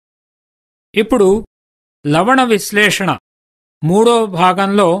ఇప్పుడు లవణ విశ్లేషణ మూడో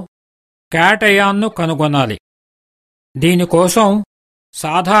భాగంలో క్యాటయాన్ను కనుగొనాలి. దీనికోసం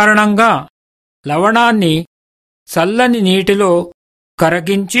సాధారణంగా లవణాన్ని చల్లని నీటిలో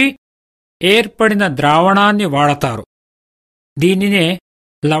కరగించి ఏర్పడిన ద్రావణాన్ని వాడతారు. దీనినే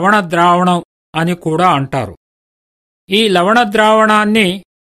లవణ ద్రావణం అని కూడా అంటారు. ఈ లవణ ద్రావణాన్ని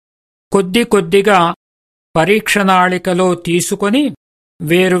కొద్దిగా పరీక్షనాళికలో తీసుకొని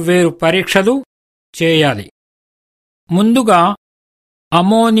వేరువేరు పరీక్షలు చేయాలి. ముందుగా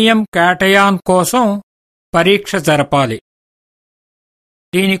అమోనియం క్యాటయాన్ కోసం పరీక్ష జరపాలి.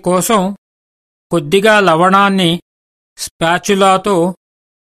 దీనికోసం కొద్దిగా లవణాన్ని స్పాచులాతో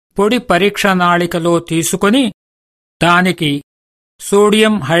పొడి పరీక్షనాళికలో తీసుకొని దానికి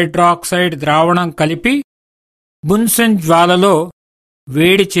సోడియం హైడ్రాక్సైడ్ ద్రావణం కలిపి బున్సెన్ జ్వాలలో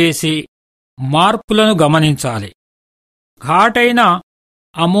వేడి చేసి మార్పులను గమనించాలి. ఘాటైన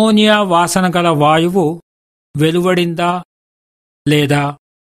అమోనియా వాసన గల వాయువు వెలువడిందా లేదా?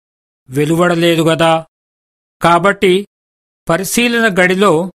 వెలువడలేదు గదా. కాబట్టి పరిశీలన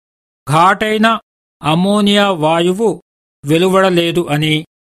గడిలో ఘాటైన అమోనియా వాయువు వెలువడలేదు అని,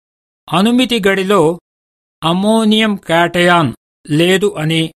 అనుమితి గడిలో అమోనియం క్యాటయాన్ లేదు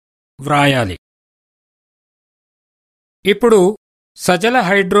అని వ్రాయాలి. ఇప్పుడు సజల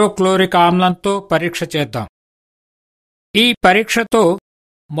హైడ్రోక్లోరిక్ ఆమ్లంతో పరీక్ష చేద్దాం. ఈ పరీక్షతో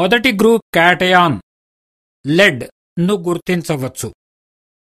మొదటి గ్రూప్ క్యాటయాన్ లెడ్ ను గుర్తించవచ్చు.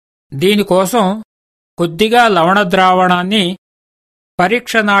 దీనికోసం కొద్దిగా లవణ ద్రావణాన్ని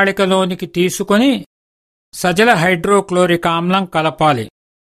పరీక్షనాళికలోనికి తీసుకొని సజల హైడ్రోక్లోరిక్ ఆమ్లం కలపాలి.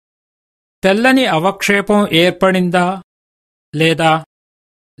 తెల్లని అవక్షేపం ఏర్పడిందా లేదా?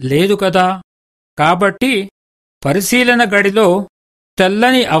 లేదు కదా. కాబట్టి పరిశీలన గడిలో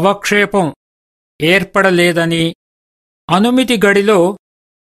తెల్లని అవక్షేపం ఏర్పడలేదని, అనుమితి గడిలో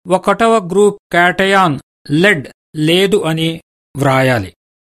 1వ గ్రూప్ క్యాటయాన్ లెడ్ లేదు అని వ్రాయాలి.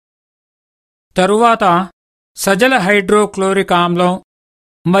 తరువాత సజల హైడ్రోక్లోరిక్ ఆమ్లం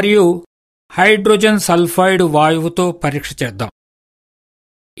మరియు హైడ్రోజన్ సల్ఫైడ్ వాయువుతో పరీక్ష చేద్దాం.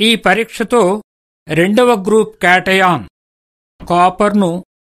 ఈ పరీక్షతో 2వ గ్రూప్ క్యాటయాన్ కాపర్ను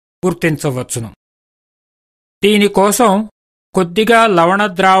గుర్తించవచ్చును. దీనికోసం కొద్దిగా లవణ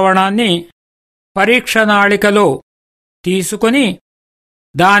ద్రావణాన్ని పరీక్షనాళికలో తీసుకొని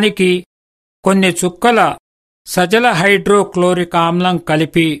దానికి కొన్ని చుక్కల సజల హైడ్రోక్లోరిక్ ఆమ్లం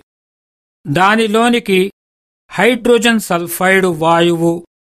కలిపి దానిలోనికి హైడ్రోజన్ సల్ఫైడ్ వాయువు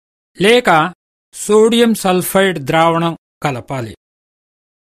లేక సోడియం సల్ఫైడ్ ద్రావణం కలపాలి.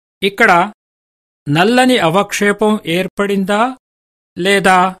 ఇక్కడ నల్లని అవక్షేపం ఏర్పడిందా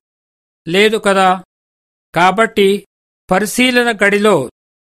లేదా? లేదు కదా. కాబట్టి పరిశీలన గడిలో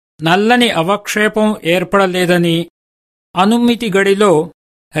నల్లని అవక్షేపం ఏర్పడలేదని, అనుమితి గడిలో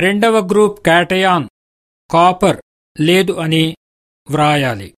 2వ గ్రూప్ క్యాటయాన్ కాపర్ లేదు అని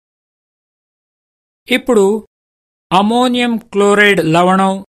వ్రాయాలి. ఇప్పుడు అమోనియం క్లోరైడ్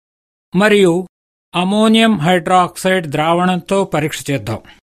లవణం మరియు అమోనియం హైడ్రాక్సైడ్ ద్రావణంతో పరీక్ష చేద్దాం.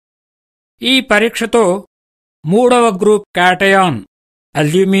 ఈ పరీక్షతో 3వ గ్రూప్ క్యాటయాన్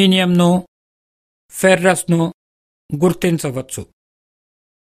అల్యూమినియంను, ఫెర్రస్ను గుర్తించవచ్చు.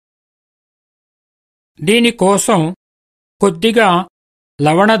 దీనికోసం కొద్దిగా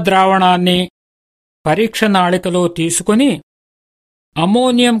లవణ ద్రావణాన్ని పరీక్షనాళికలో తీసుకుని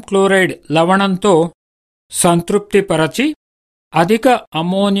అమోనియం క్లోరైడ్ లవణంతో సంతృప్తిపరచి అధిక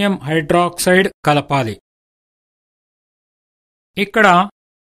అమోనియం హైడ్రాక్సైడ్ కలపాలి. ఇక్కడ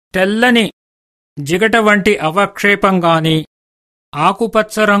తెల్లని జిగట వంటి అవక్షేపం గాని,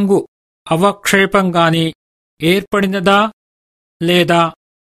 ఆకుపచ్చ రంగు అవక్షేపం గాని ఏర్పడినదా లేదా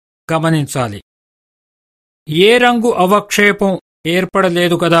గమనించాలి. ఏ రంగు అవక్షేపం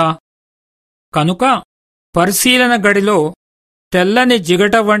ఏర్పడలేదు కదా. కనుక పరిశీలన గడిలో తెల్లని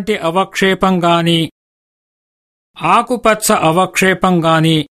జిగట వంటి అవక్షేపం గాని, ఆకుపచ్చ అవక్షేపం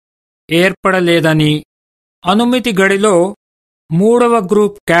గాని ఏర్పడలేదని, అనుమితి గడిలో 3వ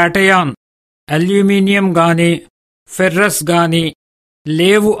గ్రూప్ క్యాటయాన్ అల్యూమినియం గాని, ఫెర్రస్ గాని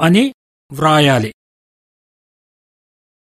లేవు అని వ్రాయాలి.